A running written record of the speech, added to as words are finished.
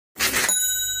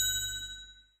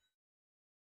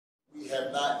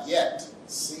have not yet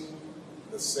seen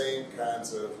the same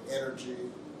kinds of energy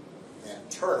and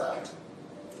turnout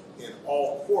in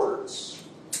all quarters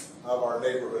of our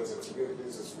neighborhoods and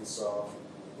communities as we saw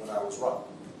when I was running.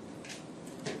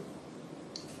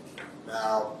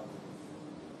 Now,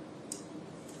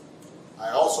 I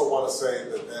also want to say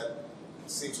that that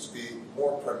seems to be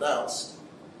more pronounced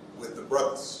with the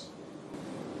brothers.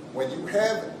 When you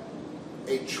have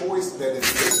a choice that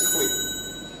is this clear,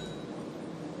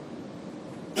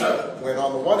 when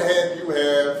on the one hand you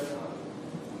have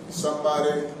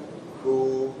somebody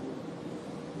who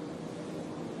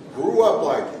grew up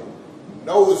like you,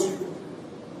 knows you,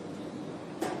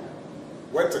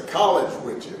 went to college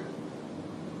with you,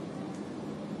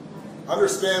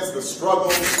 understands the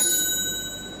struggles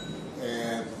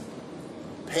and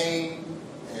pain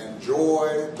and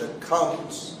joy that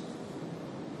comes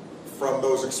from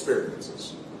those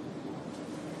experiences,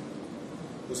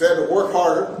 who's had to work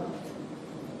harder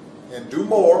and do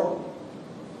more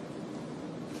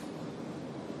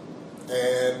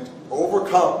and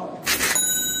overcome,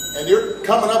 and you're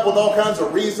coming up with all kinds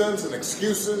of reasons and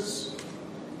excuses.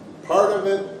 Part of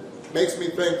it makes me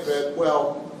think that,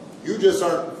 well, you just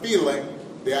aren't feeling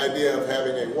the idea of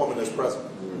having a woman as president.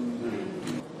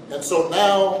 And so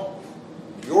now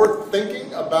you're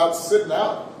thinking about sitting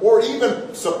out or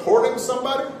even supporting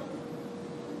somebody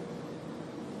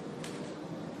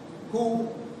who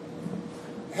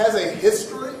has a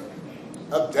history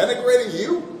of denigrating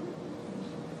you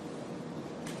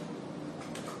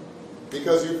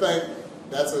because you think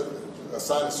that's a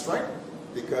sign of strength,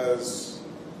 because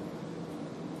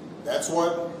that's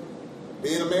what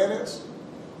being a man is,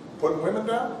 putting women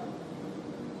down.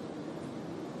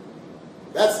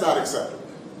 That's not acceptable.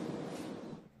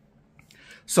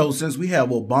 So since we have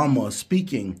Obama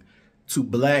speaking to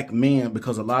black men,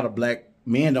 because a lot of black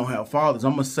men don't have fathers,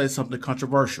 I'm going to say something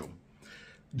controversial.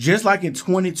 Just like in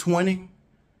 2020,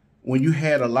 when you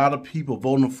had a lot of people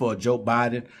voting for Joe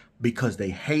Biden because they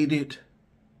hated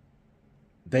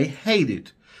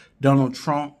Donald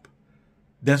Trump.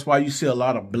 That's why you see a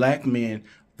lot of black men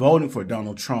voting for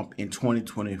Donald Trump in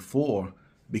 2024,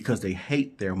 because they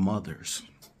hate their mothers.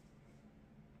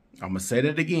 I'm going to say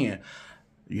that again.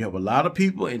 You have a lot of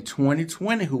people in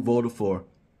 2020 who voted for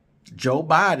Joe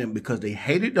Biden because they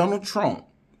hated Donald Trump.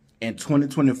 In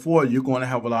 2024, you're going to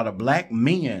have a lot of black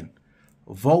men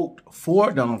vote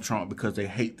for Donald Trump because they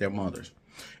hate their mothers.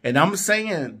 And I'm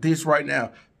saying this right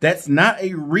now, that's not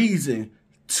a reason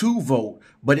to vote,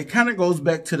 but it kind of goes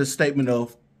back to the statement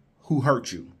of who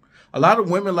hurt you. A lot of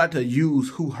women like to use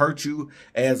who hurt you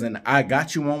as an I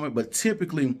got you moment, but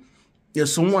typically if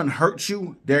someone hurts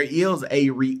you, there is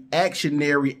a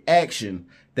reactionary action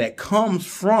that comes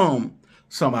from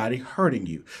somebody hurting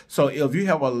you. So if you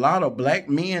have a lot of black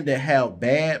men that have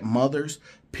bad mothers,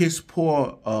 piss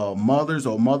poor mothers,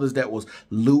 or mothers that was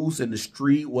loose in the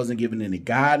street, wasn't given any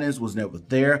guidance, was never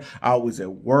there, always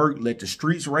at work, let the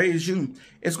streets raise you,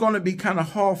 it's going to be kind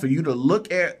of hard for you to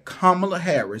look at Kamala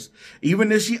Harris,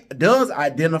 even if she does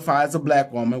identify as a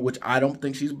black woman, which I don't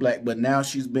think she's black, but now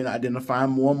she's been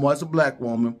identifying more and more as a black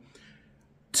woman,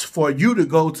 for you to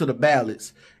go to the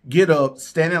ballots, get up,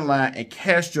 stand in line, and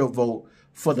cast your vote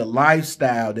for the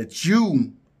lifestyle that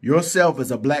you yourself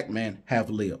as a black man have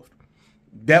lived.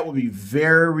 That would be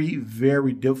very,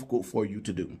 very difficult for you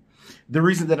to do. The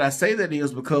reason that I say that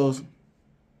is because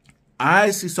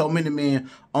I see so many men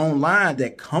online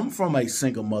that come from a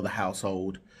single mother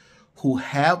household who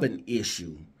have an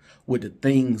issue with the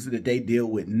things that they deal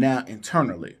with now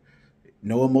internally.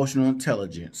 No emotional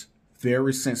intelligence,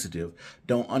 very sensitive,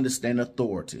 don't understand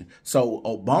authority. So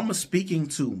Obama speaking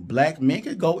to black men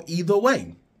could go either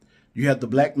way. You have the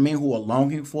black men who are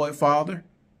longing for a father.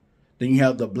 Then you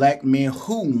have the black men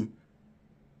who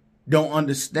don't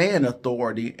understand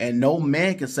authority, and no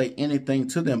man can say anything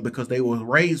to them because they were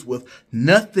raised with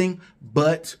nothing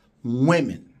but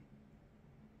women.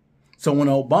 So when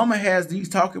Obama has these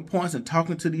talking points and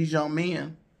talking to these young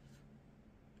men,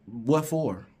 what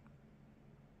for?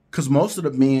 Because most of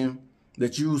the men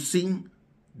that you see,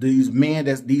 these men,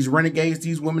 these renegades,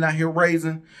 these women out here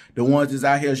raising, the ones that's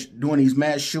out here doing these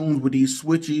mass shootings with these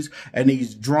switchies and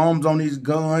these drums on these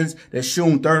guns that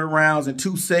shooting 30 rounds in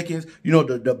 2 seconds, you know,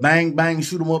 the bang, bang,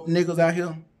 shoot them up niggas out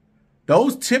here.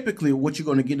 Those typically are what you're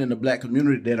going to get in the black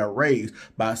community that are raised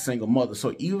by a single mother.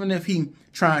 So even if he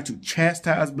trying to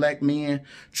chastise black men,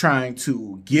 trying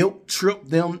to guilt trip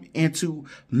them into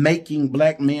making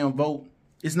black men vote,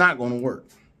 it's not going to work.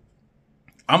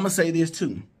 I'm going to say this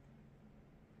too.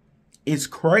 It's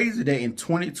crazy that in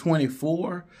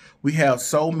 2024, we have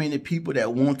so many people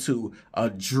that want to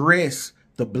address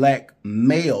the black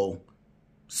male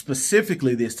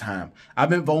specifically this time. I've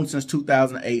been voting since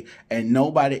 2008, and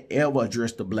nobody ever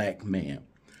addressed the black man.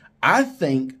 I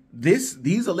think these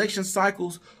election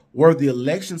cycles were the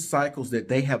election cycles that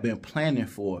they have been planning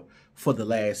for the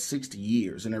last 60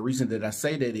 years. And the reason that I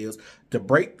say that is to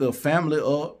break the family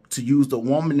up, to use the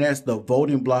woman as the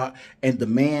voting block, and the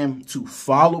man to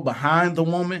follow behind the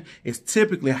woman is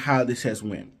typically how this has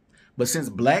went. But since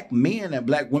black men and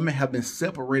black women have been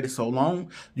separated so long,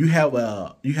 you have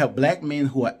black men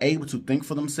who are able to think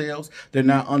for themselves. They're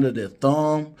not under the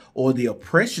thumb or the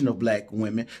oppression of black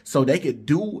women, so they could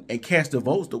do and cast their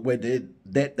votes the way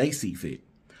that they see fit.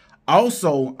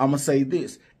 Also, I'm going to say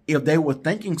this. If they were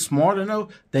thinking smart enough,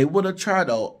 they would have tried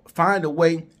to find a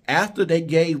way after they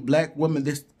gave black women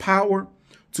this power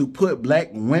to put black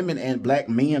women and black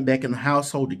men back in the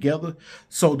household together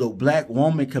so the black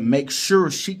woman can make sure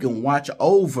she can watch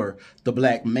over the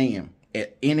black man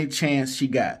at any chance she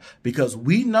got. Because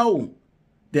we know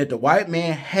that the white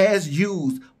man has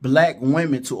used black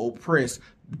women to oppress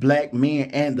black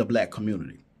men and the black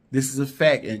community. This is a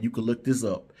fact, and you can look this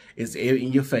up. It's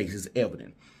in your face. It's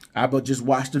evident. I just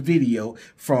watched a video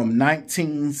from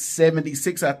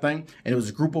 1976, I think, and it was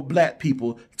a group of black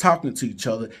people talking to each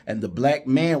other, and the black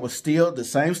man was still the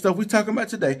same stuff we're talking about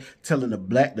today, telling the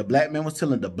black man was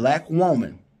telling the black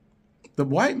woman, the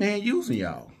white man using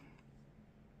y'all.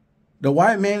 The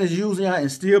white man is using y'all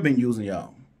and still been using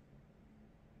y'all.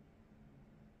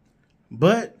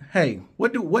 But hey,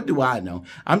 what do I know?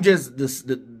 I'm just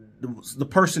the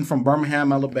person from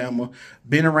Birmingham, Alabama,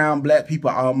 been around black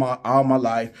people all my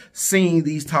life, seeing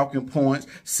these talking points,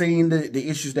 seeing the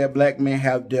issues that black men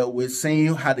have dealt with,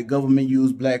 seeing how the government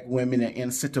use black women and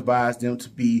incentivize them to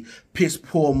be piss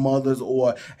poor mothers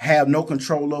or have no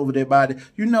control over their body.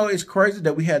 You know, it's crazy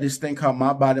that we have this thing called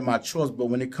my body, my choice, but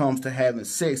when it comes to having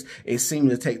sex, it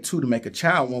seems to take two to make a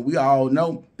child, when we all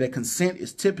know that consent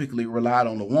is typically relied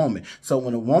on the woman. So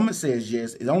when a woman says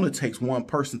yes, it only takes one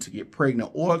person to get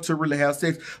pregnant or to really have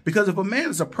sex, because if a man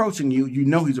is approaching you, you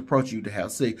know he's approaching you to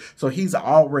have sex. So he's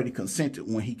already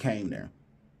consented when he came there.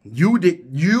 You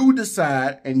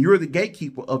decide, and you're the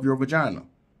gatekeeper of your vagina.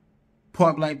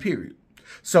 Point blank, period.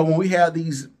 So when we have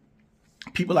these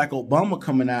people like Obama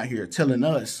coming out here telling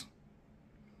us,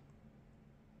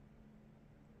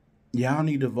 y'all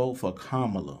need to vote for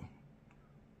Kamala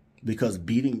because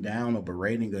beating down or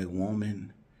berating a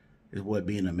woman is what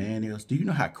being a man is. Do you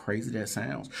know how crazy that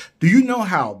sounds? Do you know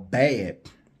how bad,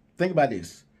 think about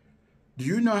this, do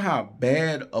you know how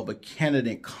bad of a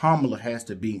candidate Kamala has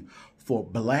to be for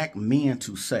black men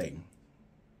to say?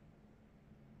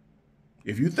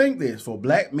 If you think this, for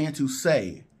black men to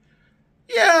say,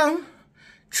 yeah,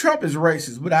 Trump is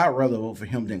racist, but I'd rather vote for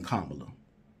him than Kamala.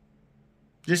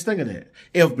 Just think of that.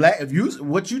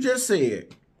 What you just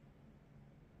said,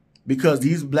 because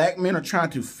these black men are trying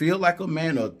to feel like a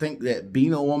man or think that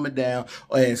beating a woman down,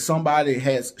 and somebody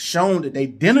has shown that they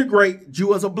denigrate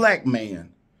you as a black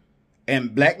man,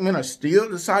 and black men are still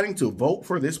deciding to vote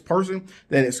for this person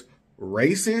that is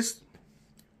racist,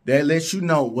 that lets you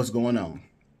know what's going on.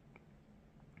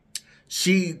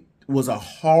 She was a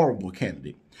horrible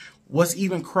candidate. What's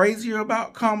even crazier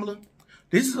about Kamala,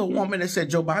 this is a woman that said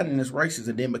Joe Biden is racist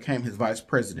and then became his vice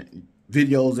president.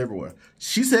 Videos everywhere.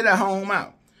 She said at home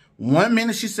out. One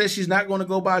minute she says she's not going to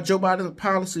go by Joe Biden's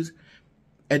policies,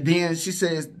 and then she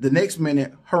says the next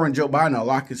minute her and Joe Biden are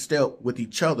lock and step with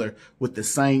each other with the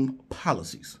same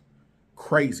policies.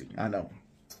 Crazy, I know.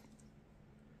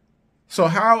 So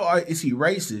how is he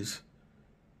racist?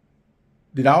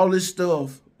 Did all this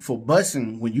stuff for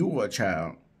busing when you were a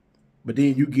child, but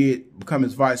then you become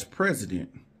his vice president?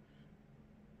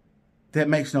 That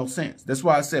makes no sense. That's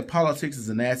why I said politics is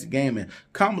a nasty game, and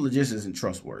Kamala just isn't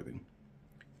trustworthy.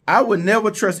 I would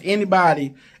never trust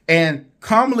anybody, and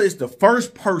Kamala is the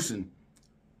first person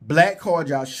black card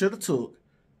y'all should have took,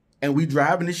 and we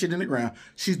driving this shit in the ground.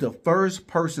 She's the first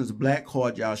person's black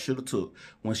card y'all should have took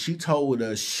when she told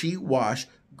us she washed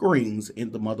greens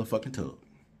in the motherfucking tub.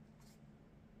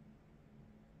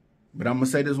 But I'm going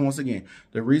to say this once again.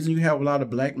 The reason you have a lot of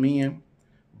black men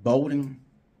voting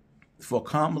for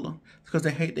Kamala is because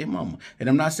they hate their mama. And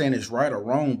I'm not saying it's right or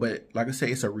wrong, but like I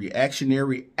say, it's a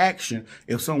reactionary action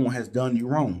if someone has done you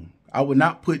wrong. I would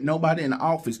not put nobody in the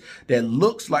office that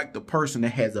looks like the person that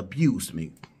has abused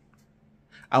me.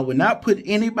 I would not put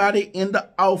anybody in the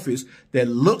office that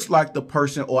looks like the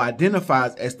person or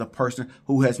identifies as the person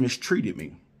who has mistreated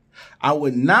me. I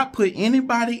would not put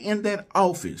anybody in that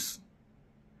office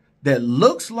that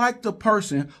looks like the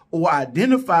person or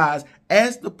identifies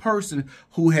as the person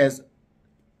who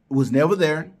was never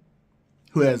there,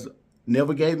 who has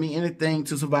never gave me anything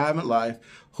to survive in life,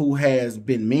 who has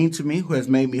been mean to me, who has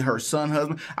made me her son,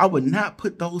 husband, I would not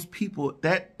put those people,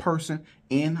 that person,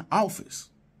 in office.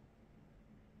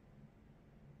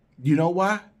 You know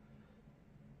why?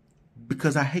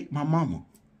 Because I hate my mama.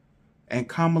 And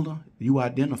Kamala, you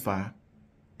identify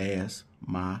as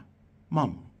my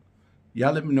mama.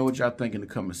 Y'all let me know what y'all think in the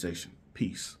comment section.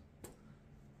 Peace.